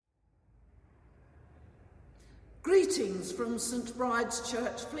Greetings from St Bride's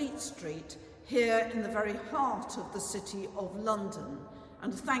Church, Fleet Street, here in the very heart of the City of London,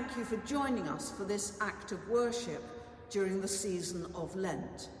 and thank you for joining us for this act of worship during the season of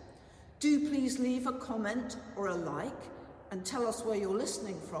Lent. Do please leave a comment or a like and tell us where you're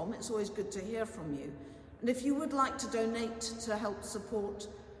listening from. It's always good to hear from you. And if you would like to donate to help support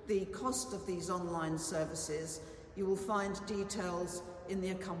the cost of these online services, you will find details in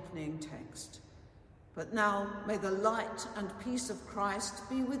the accompanying text. But now, may the light and peace of Christ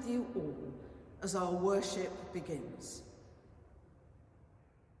be with you all as our worship begins.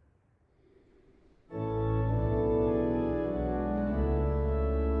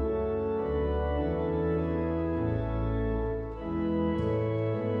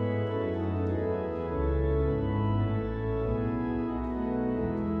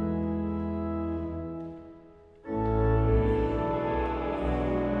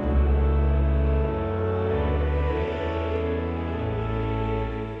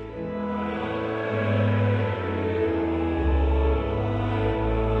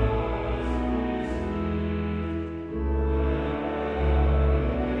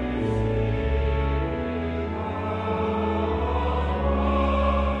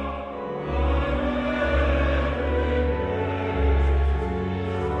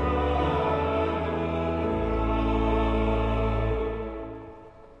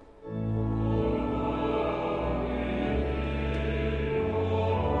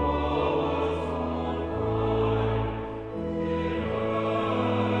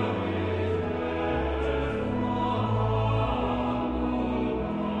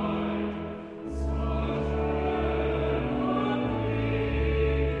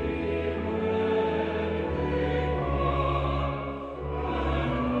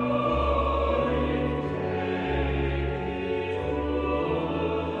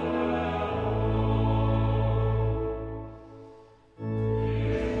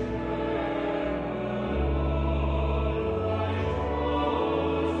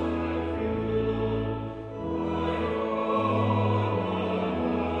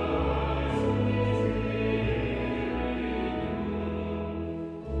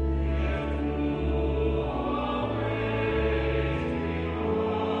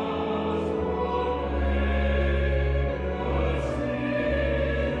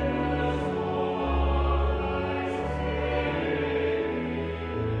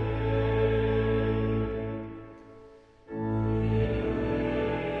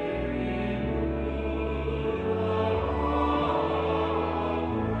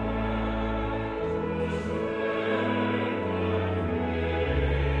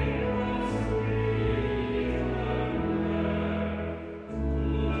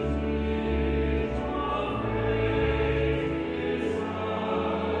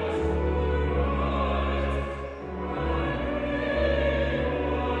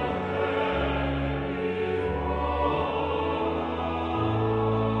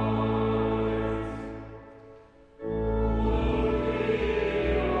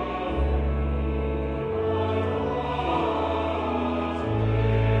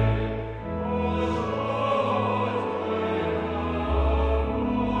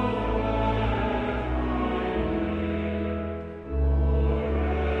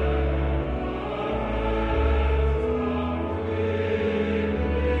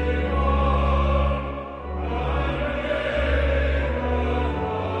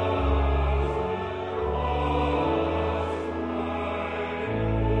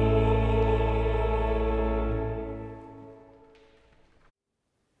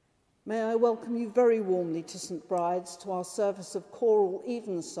 May I welcome you very warmly to St Bride's, to our service of choral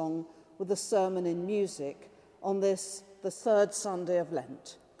evensong with a sermon in music on this, the third Sunday of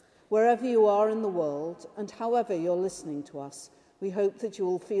Lent. Wherever you are in the world and however you're listening to us, we hope that you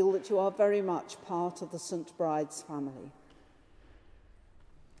will feel that you are very much part of the St Bride's family.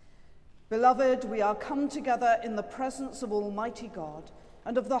 Beloved, we are come together in the presence of Almighty God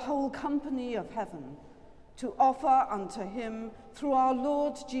and of the whole company of heaven, to offer unto him, through our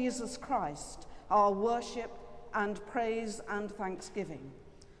Lord Jesus Christ, our worship and praise and thanksgiving,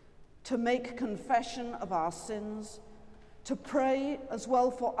 to make confession of our sins, to pray as well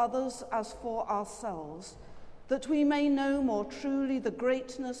for others as for ourselves, that we may know more truly the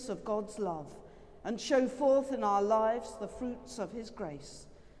greatness of God's love and show forth in our lives the fruits of his grace,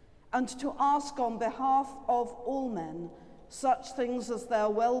 and to ask on behalf of all men such things as their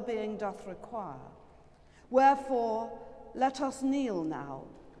well-being doth require. Wherefore, let us kneel now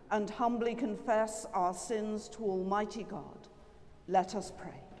and humbly confess our sins to Almighty God. Let us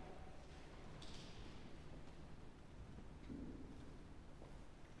pray.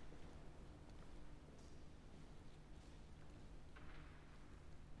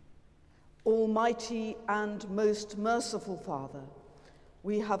 Almighty and most merciful Father,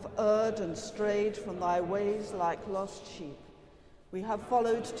 we have erred and strayed from thy ways like lost sheep. We have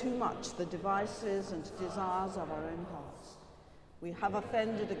followed too much the devices and desires of our own hearts. We have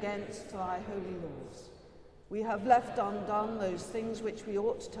offended against thy holy laws. We have left undone those things which we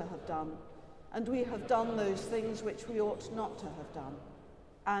ought to have done, and we have done those things which we ought not to have done,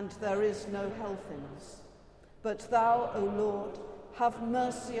 and there is no health in us. But thou, O Lord, have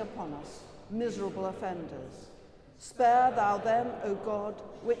mercy upon us, miserable offenders. Spare thou them, O God,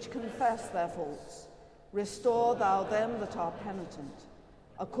 which confess their faults. Restore thou them that are penitent,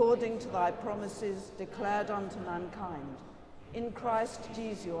 according to thy promises declared unto mankind, in Christ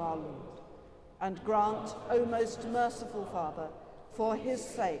Jesus our Lord. And grant, O most merciful Father, for his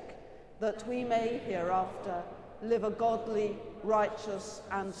sake, that we may hereafter live a godly, righteous,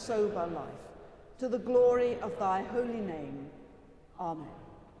 and sober life, to the glory of thy holy name. Amen.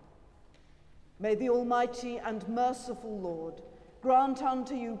 May the Almighty and merciful Lord grant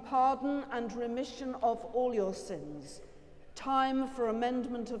unto you pardon and remission of all your sins, time for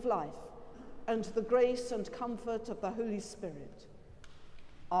amendment of life, and the grace and comfort of the Holy Spirit.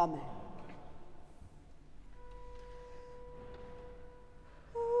 Amen.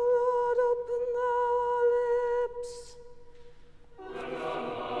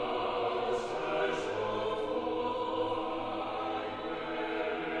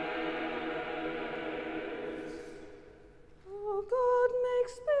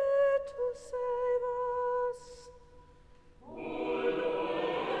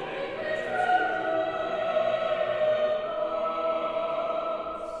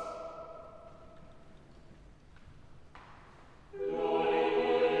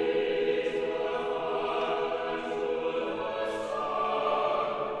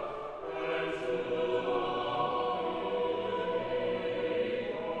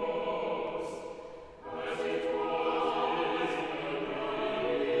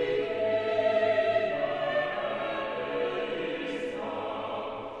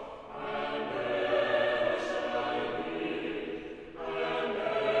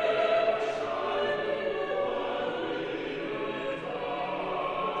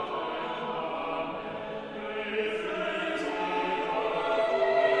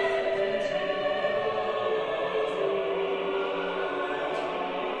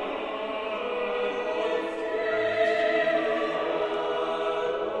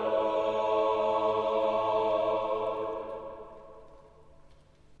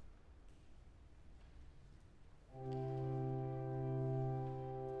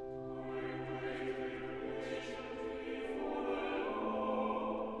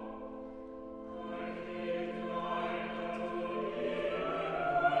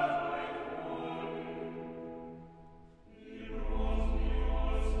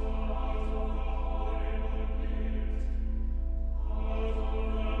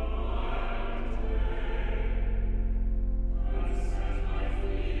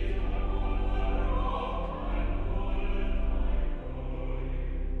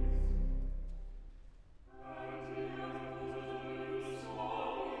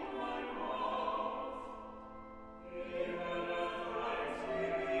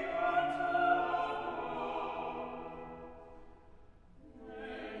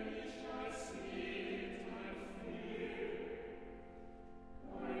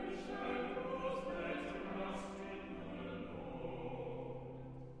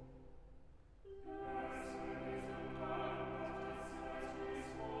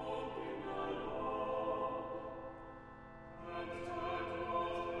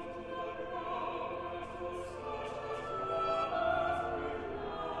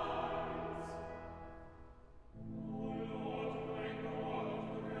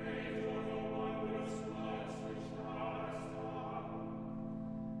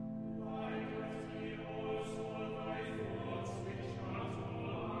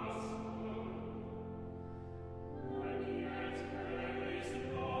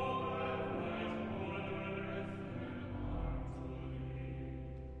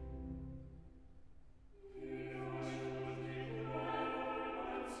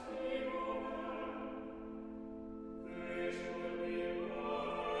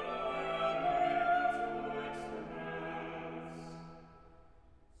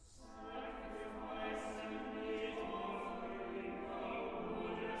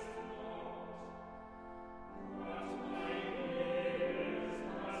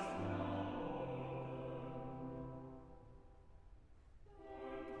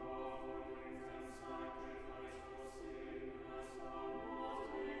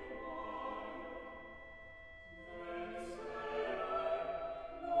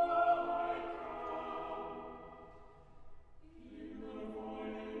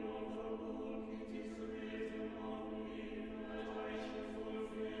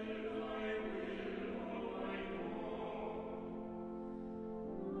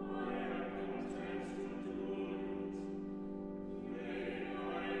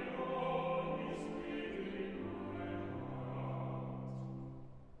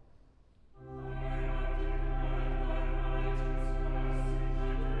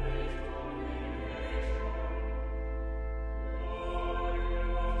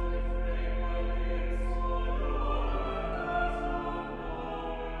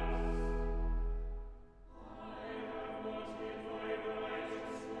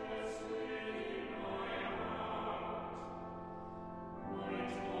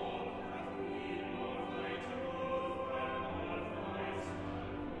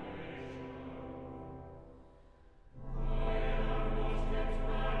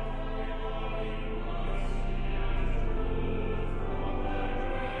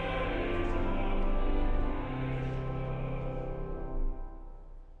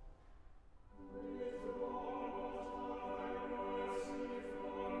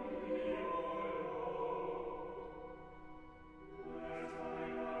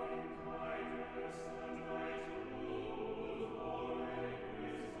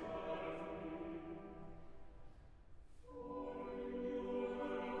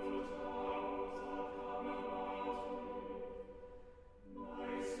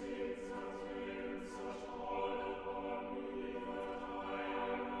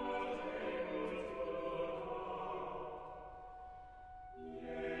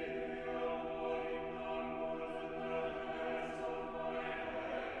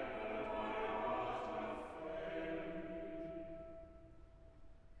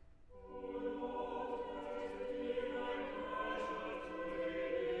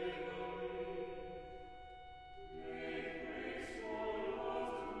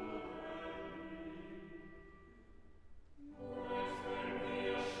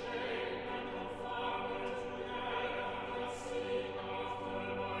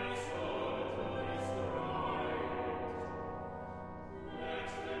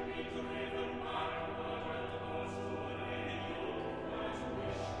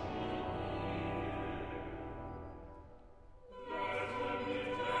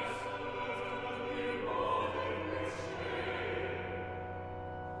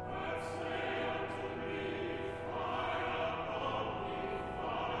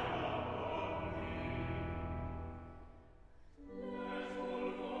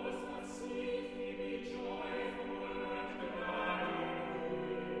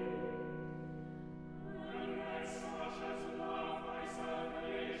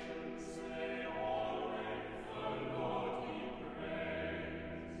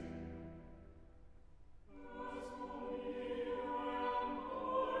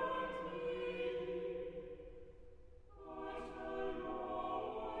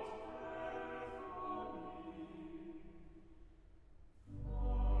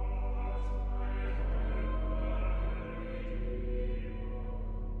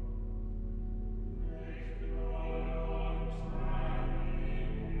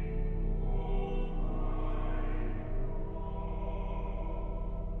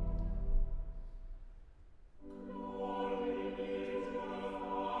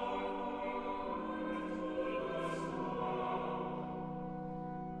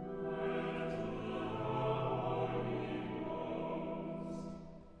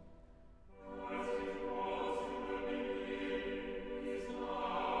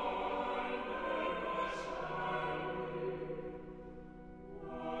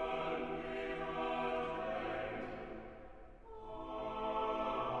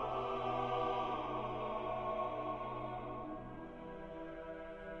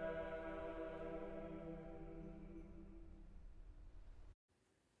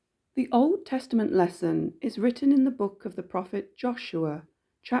 The Old Testament lesson is written in the book of the prophet Joshua,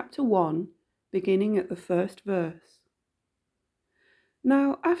 chapter 1, beginning at the first verse.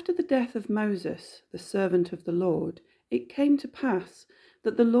 Now, after the death of Moses, the servant of the Lord, it came to pass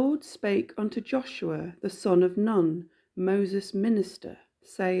that the Lord spake unto Joshua, the son of Nun, Moses' minister,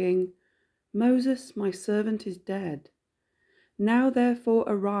 saying, Moses, my servant, is dead. Now therefore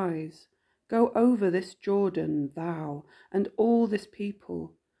arise, go over this Jordan, thou and all this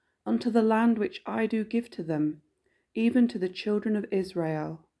people, unto the land which I do give to them, even to the children of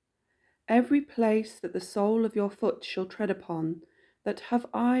Israel. Every place that the sole of your foot shall tread upon, that have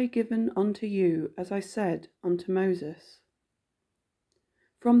I given unto you, as I said unto Moses.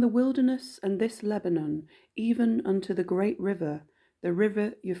 From the wilderness and this Lebanon, even unto the great river, the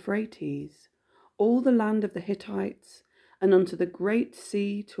river Euphrates, all the land of the Hittites, and unto the great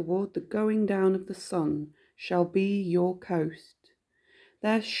sea toward the going down of the sun, shall be your coast.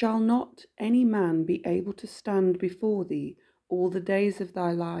 There shall not any man be able to stand before thee all the days of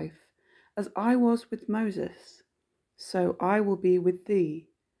thy life. As I was with Moses, so I will be with thee.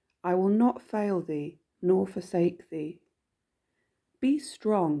 I will not fail thee, nor forsake thee. Be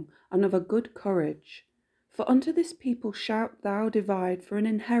strong and of a good courage, for unto this people shalt thou divide for an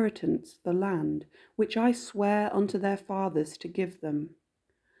inheritance the land which I swear unto their fathers to give them.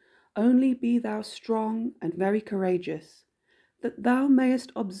 Only be thou strong and very courageous, that thou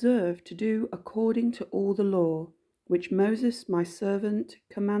mayest observe to do according to all the law, which Moses my servant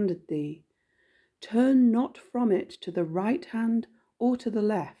commanded thee. Turn not from it to the right hand or to the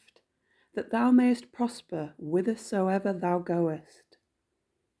left, that thou mayest prosper whithersoever thou goest.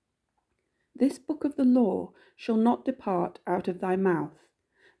 This book of the law shall not depart out of thy mouth,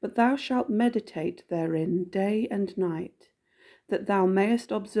 but thou shalt meditate therein day and night, that thou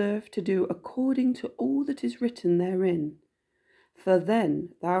mayest observe to do according to all that is written therein. For then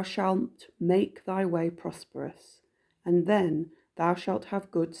thou shalt make thy way prosperous, and then thou shalt have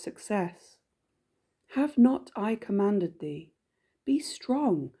good success. Have not I commanded thee? Be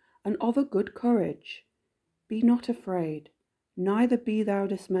strong and of a good courage. Be not afraid, neither be thou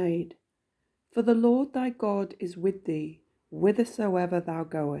dismayed. For the Lord thy God is with thee, whithersoever thou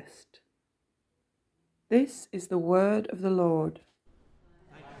goest. This is the word of the Lord.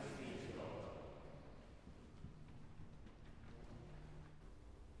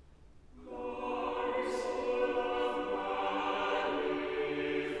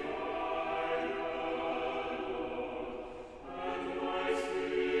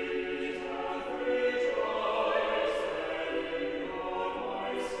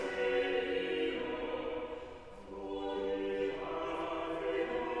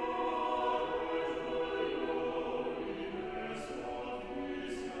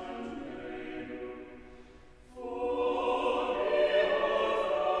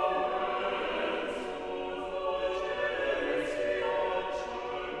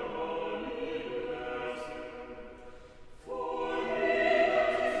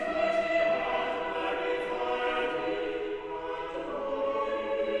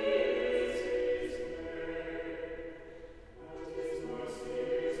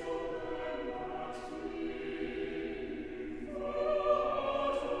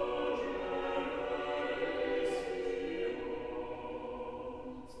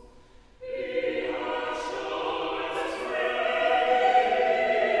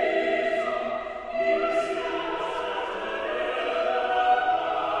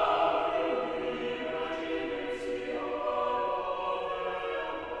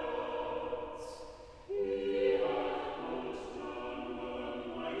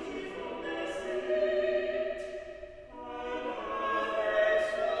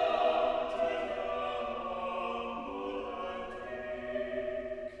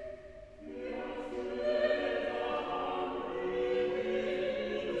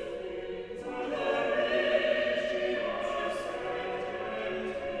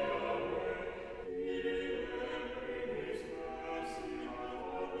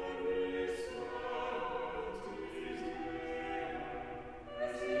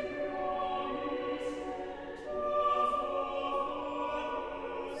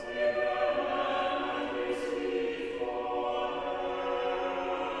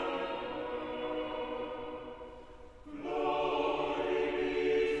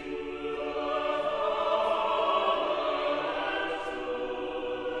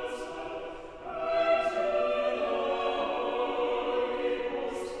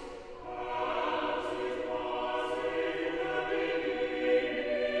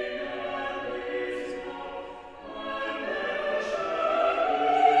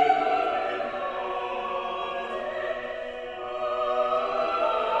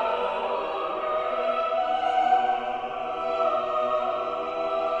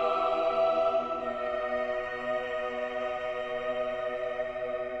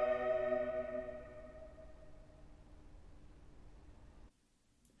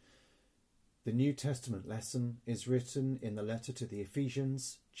 The New Testament lesson is written in the letter to the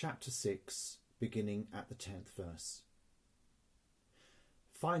Ephesians, chapter 6, beginning at the 10th verse.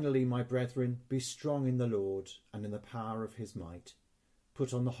 Finally, my brethren, be strong in the Lord and in the power of his might.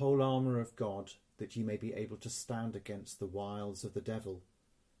 Put on the whole armour of God, that ye may be able to stand against the wiles of the devil.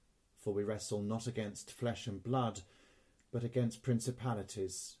 For we wrestle not against flesh and blood, but against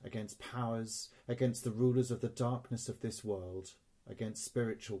principalities, against powers, against the rulers of the darkness of this world, against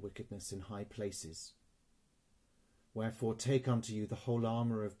spiritual wickedness in high places. Wherefore take unto you the whole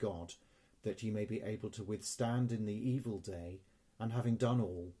armour of God, that ye may be able to withstand in the evil day, and having done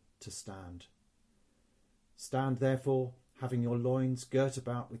all, to stand. Stand therefore, having your loins girt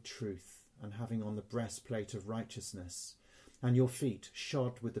about with truth, and having on the breastplate of righteousness, and your feet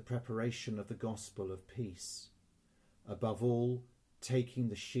shod with the preparation of the gospel of peace. Above all, taking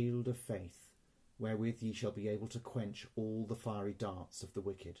the shield of faith, wherewith ye shall be able to quench all the fiery darts of the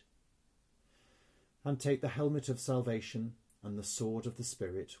wicked. And take the helmet of salvation, and the sword of the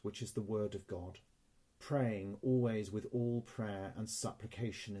Spirit, which is the word of God, praying always with all prayer and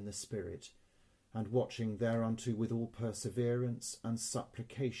supplication in the Spirit, and watching thereunto with all perseverance and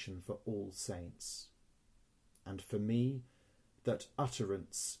supplication for all saints. And for me, that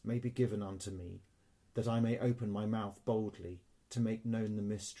utterance may be given unto me, that I may open my mouth boldly, to make known the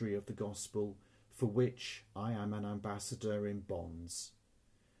mystery of the gospel, for which I am an ambassador in bonds,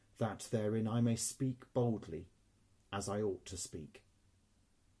 that therein I may speak boldly, as I ought to speak.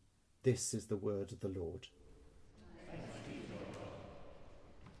 This is the word of the Lord.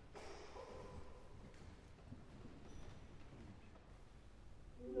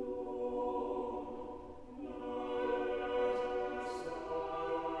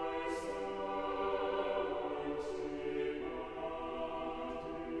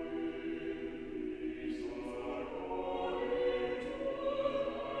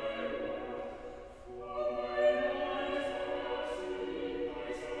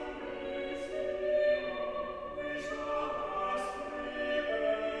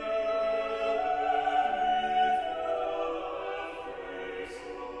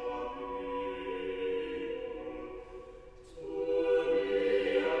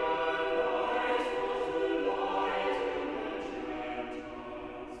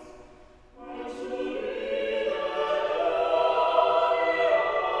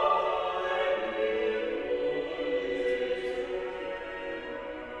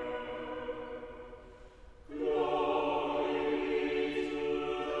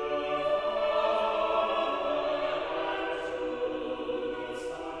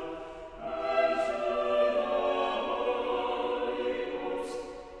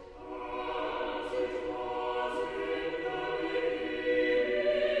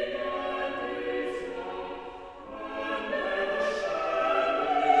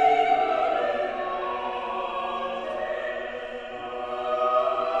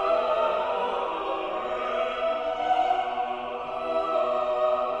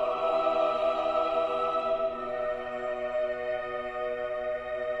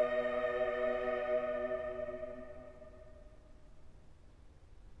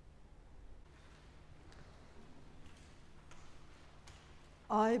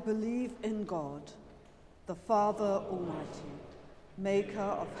 I believe in God, the Father Almighty, maker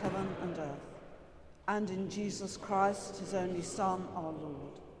of heaven and earth, and in Jesus Christ, his only Son, our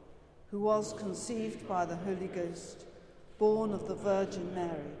Lord, who was conceived by the Holy Ghost, born of the Virgin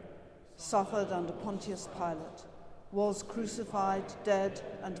Mary, suffered under Pontius Pilate, was crucified, dead,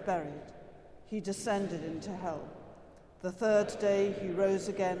 and buried. He descended into hell. The third day he rose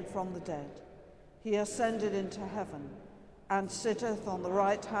again from the dead. He ascended into heaven, and sitteth on the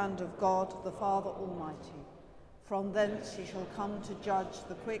right hand of God the Father Almighty. From thence he shall come to judge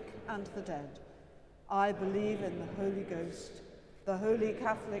the quick and the dead. I believe in the Holy Ghost, the Holy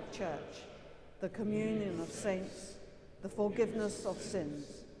Catholic Church, the communion of saints, the forgiveness of sins,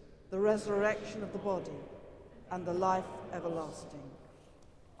 the resurrection of the body, and the life everlasting.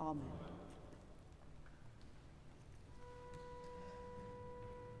 Amen.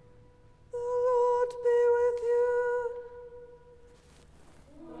 The Lord be with you.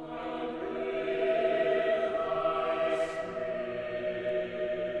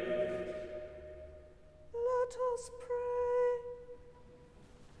 Let us pray.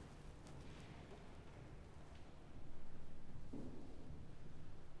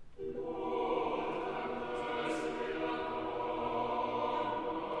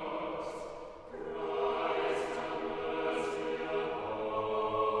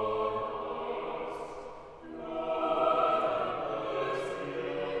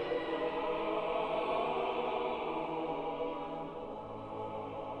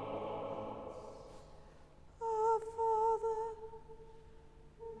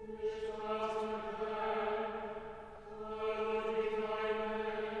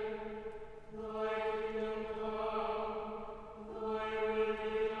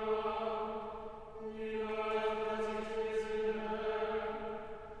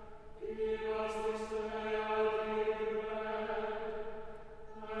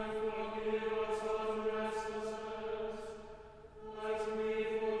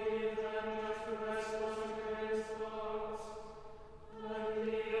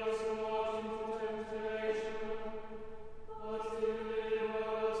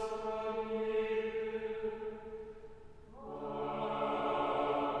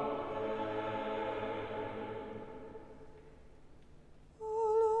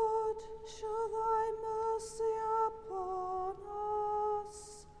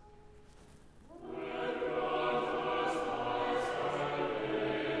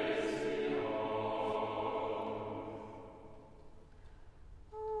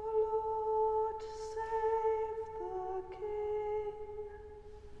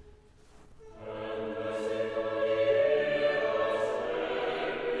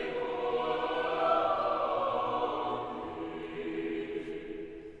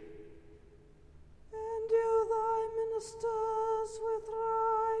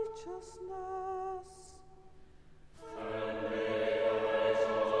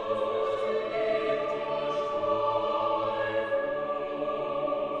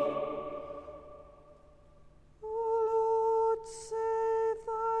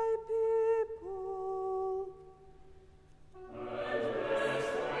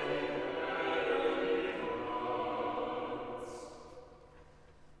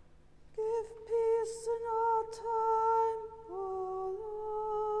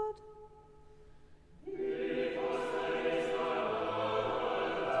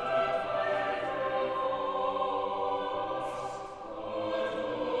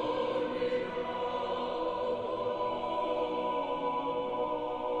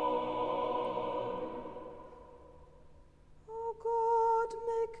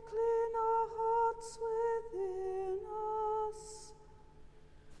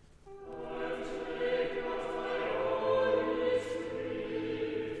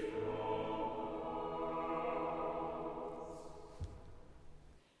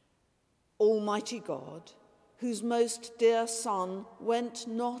 Almighty God, whose most dear Son went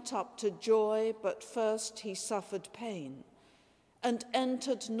not up to joy, but first he suffered pain, and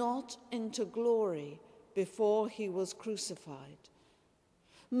entered not into glory before he was crucified,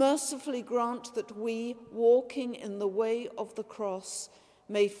 mercifully grant that we, walking in the way of the cross,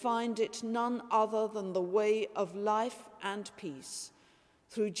 may find it none other than the way of life and peace.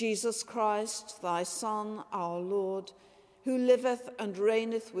 Through Jesus Christ, thy Son, our Lord, who liveth and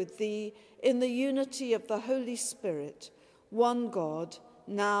reigneth with thee in the unity of the Holy Spirit, one God,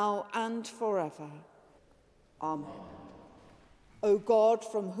 now and forever. Amen. O God,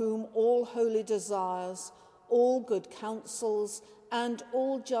 from whom all holy desires, all good counsels, and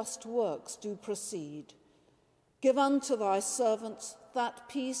all just works do proceed, give unto thy servants that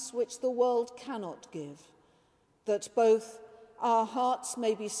peace which the world cannot give, that both our hearts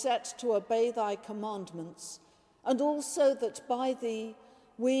may be set to obey thy commandments, and also that by thee,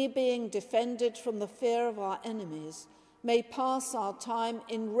 we, being defended from the fear of our enemies, may pass our time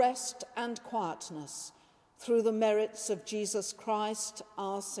in rest and quietness, through the merits of Jesus Christ,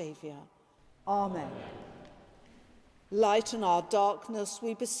 our Saviour. Amen. Lighten our darkness,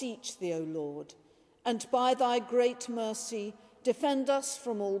 we beseech thee, O Lord, and by thy great mercy defend us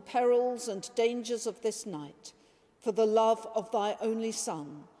from all perils and dangers of this night, for the love of thy only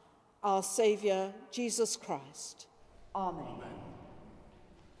Son, our Saviour, Jesus Christ. Amen. Amen.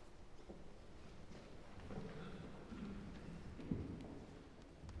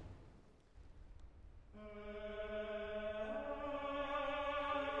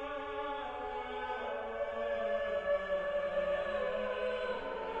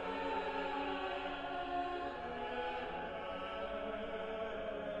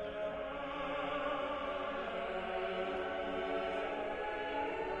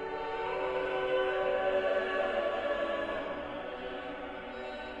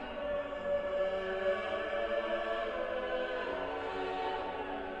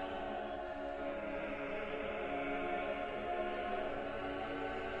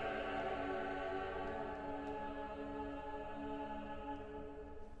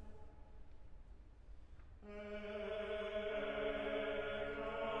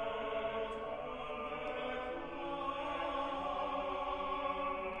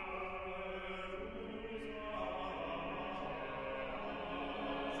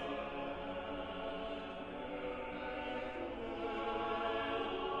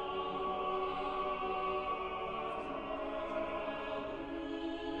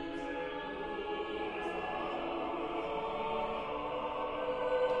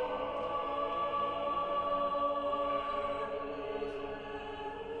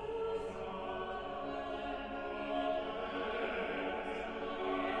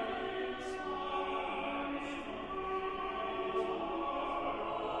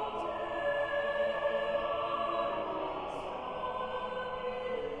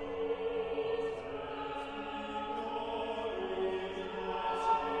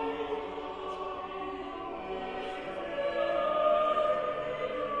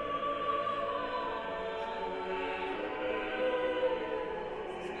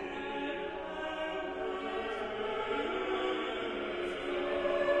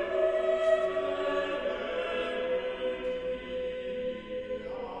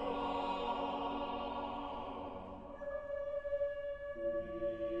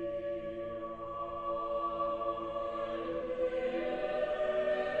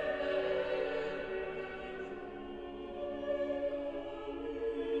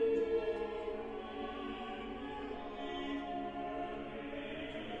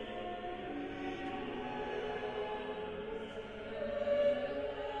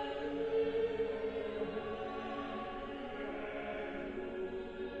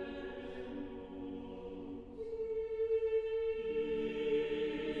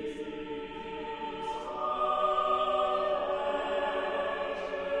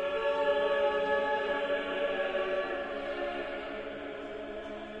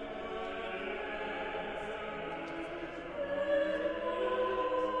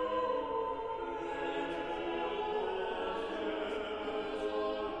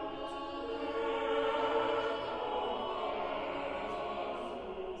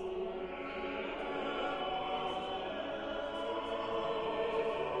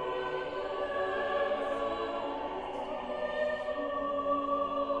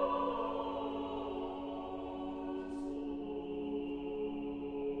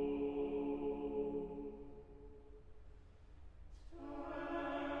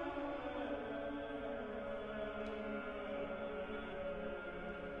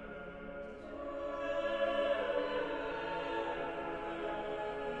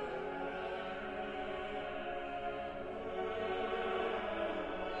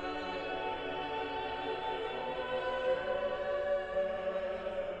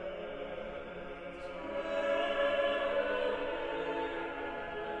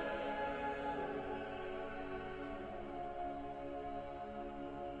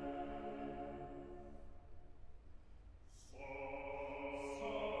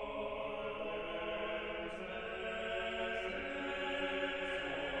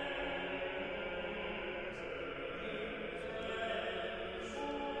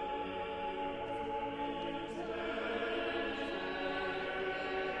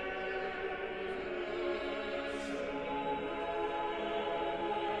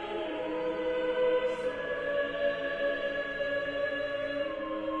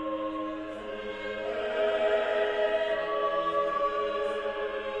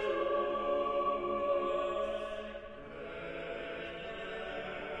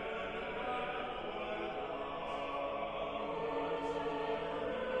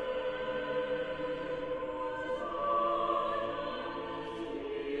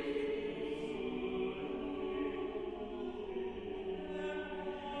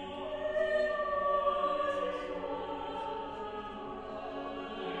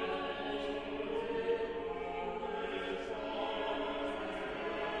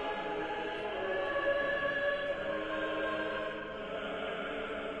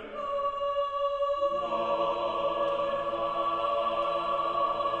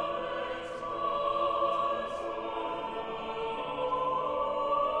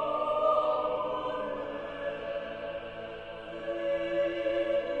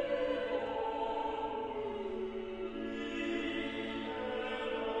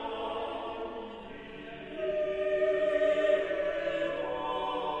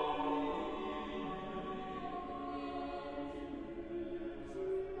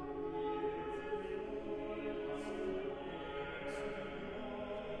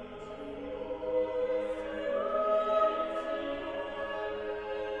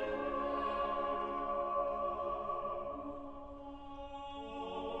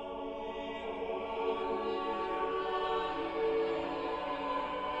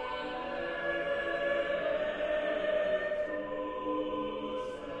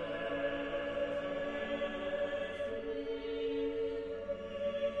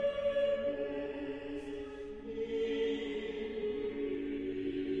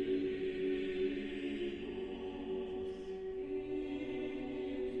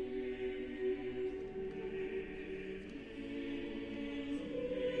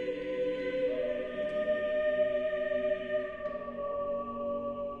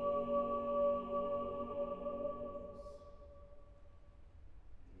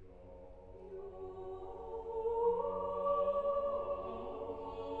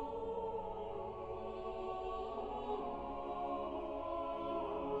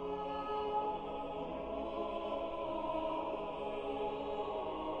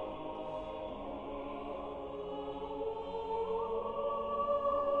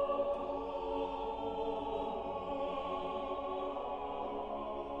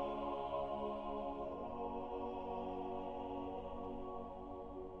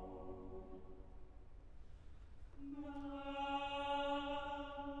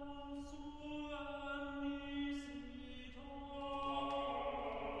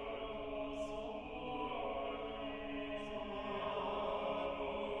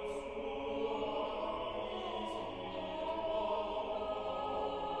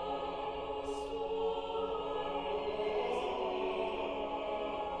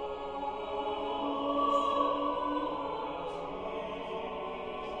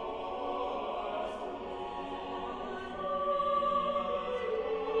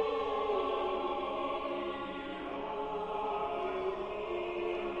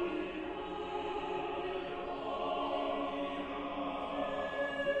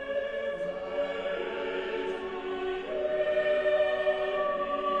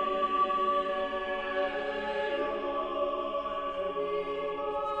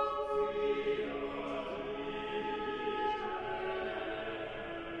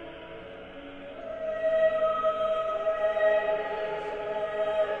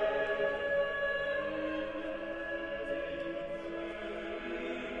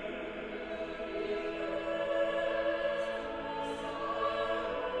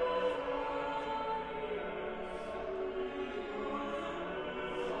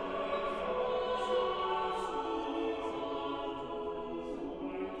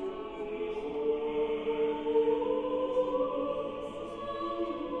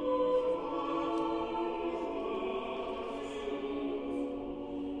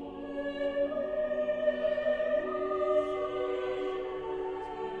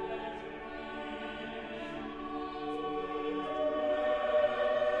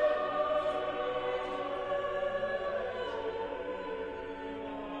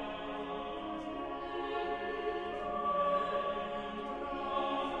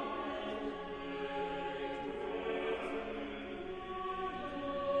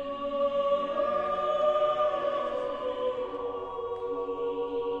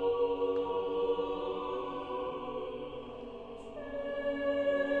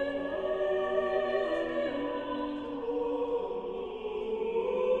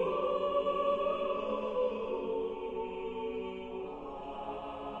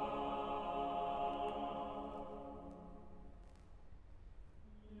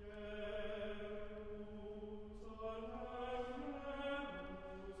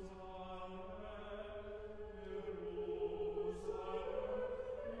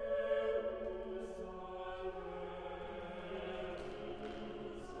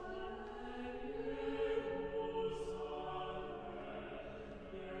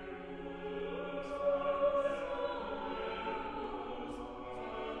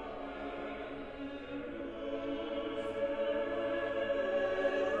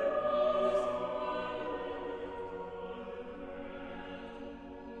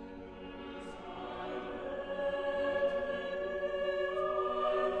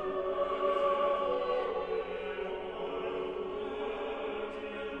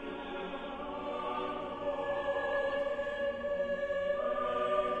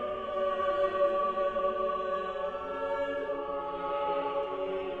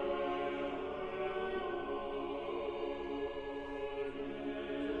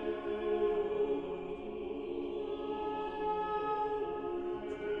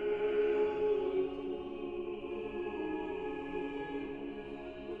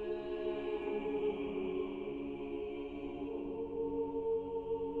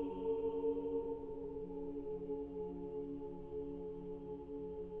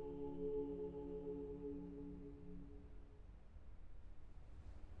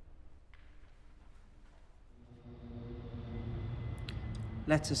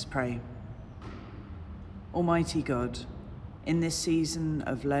 Let us pray. Almighty God, in this season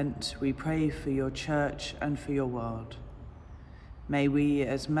of Lent, we pray for your church and for your world. May we,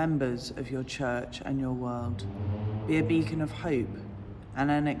 as members of your church and your world, be a beacon of hope and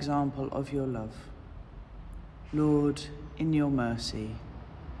an example of your love. Lord, in your mercy,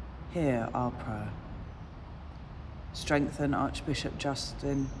 hear our prayer. Strengthen Archbishop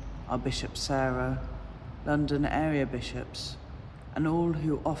Justin, our Bishop Sarah, London area bishops, and all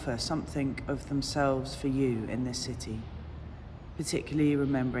who offer something of themselves for you in this city, particularly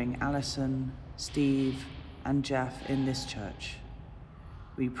remembering Alison, Steve, and Jeff in this church.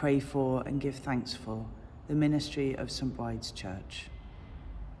 We pray for and give thanks for the ministry of St. Bride's Church.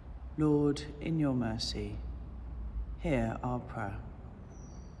 Lord, in your mercy, hear our prayer.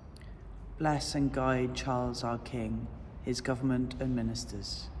 Bless and guide Charles our King, his government and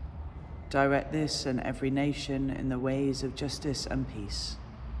ministers. Direct this and every nation in the ways of justice and peace.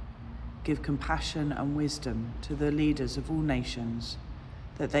 Give compassion and wisdom to the leaders of all nations,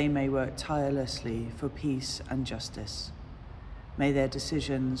 that they may work tirelessly for peace and justice. May their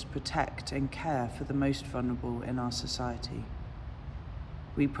decisions protect and care for the most vulnerable in our society.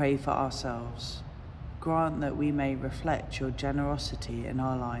 We pray for ourselves. Grant that we may reflect your generosity in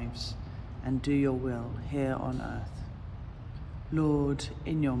our lives and do your will here on earth. Lord,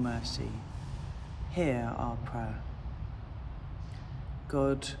 in your mercy, hear our prayer.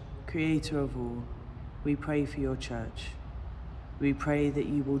 God, creator of all, we pray for your church. We pray that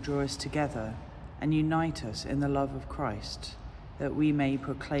you will draw us together and unite us in the love of Christ, that we may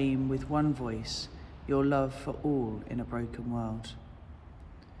proclaim with one voice your love for all in a broken world.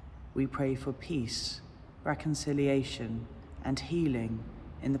 We pray for peace, reconciliation, and healing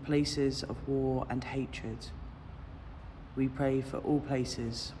in the places of war and hatred. We pray for all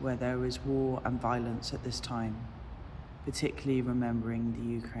places where there is war and violence at this time, particularly remembering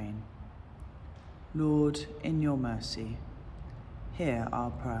the Ukraine. Lord, in your mercy, hear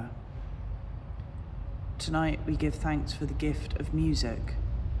our prayer. Tonight we give thanks for the gift of music,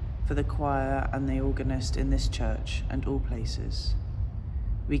 for the choir and the organist in this church and all places.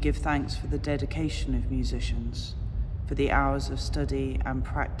 We give thanks for the dedication of musicians, for the hours of study and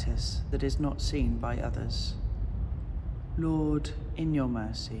practice that is not seen by others. Lord, in your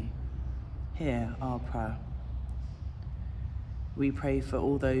mercy, hear our prayer. We pray for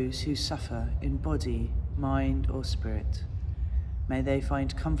all those who suffer in body, mind, or spirit. May they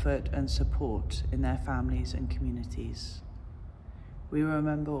find comfort and support in their families and communities. We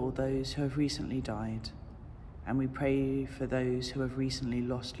remember all those who have recently died, and we pray for those who have recently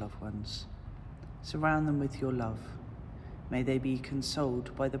lost loved ones. Surround them with your love. May they be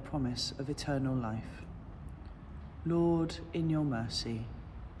consoled by the promise of eternal life. Lord, in your mercy,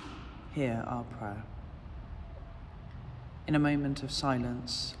 hear our prayer. In a moment of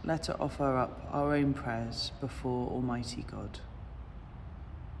silence, let us offer up our own prayers before Almighty God.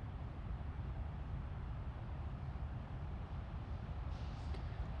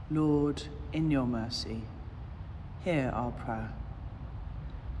 Lord, in your mercy, hear our prayer.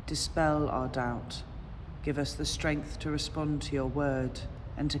 Dispel our doubt. Give us the strength to respond to your word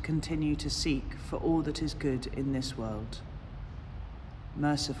and to continue to seek for all that is good in this world.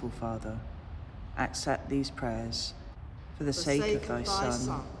 Merciful Father, accept these prayers for the sake of thy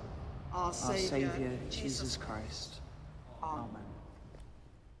Son, our Saviour, Jesus Christ. Amen.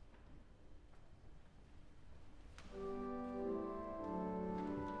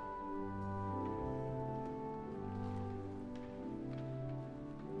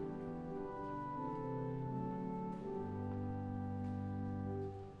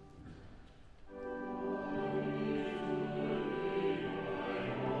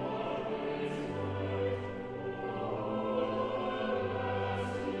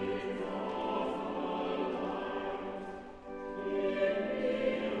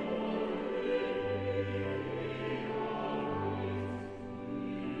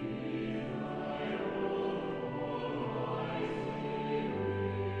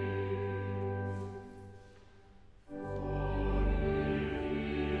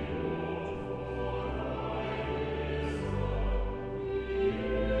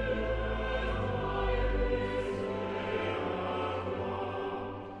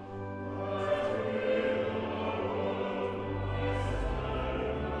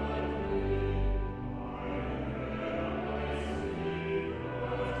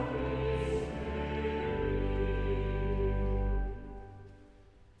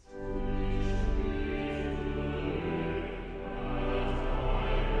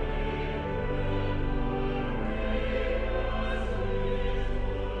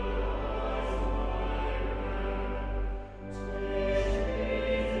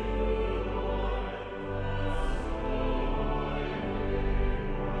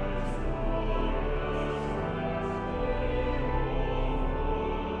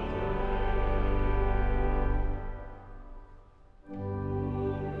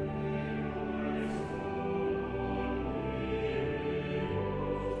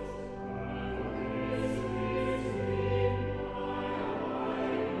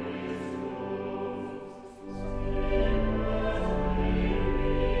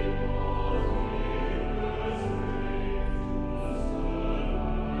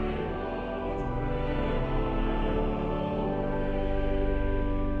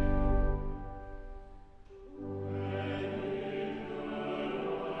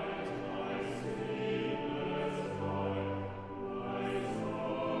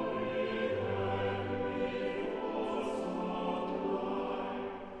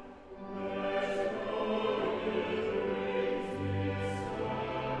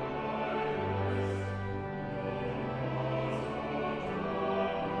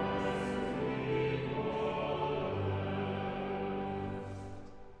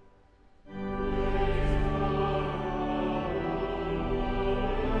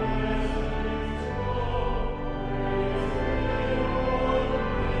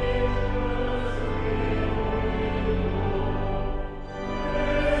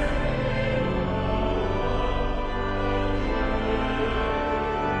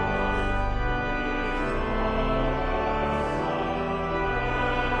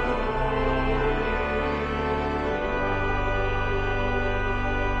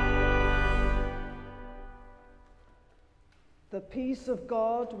 The peace of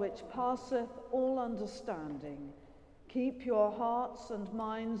God, which passeth all understanding, keep your hearts and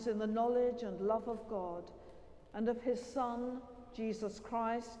minds in the knowledge and love of God and of his Son, Jesus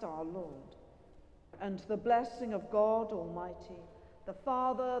Christ our Lord. And the blessing of God Almighty, the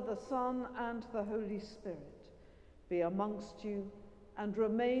Father, the Son, and the Holy Spirit, be amongst you and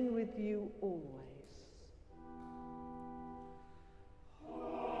remain with you always.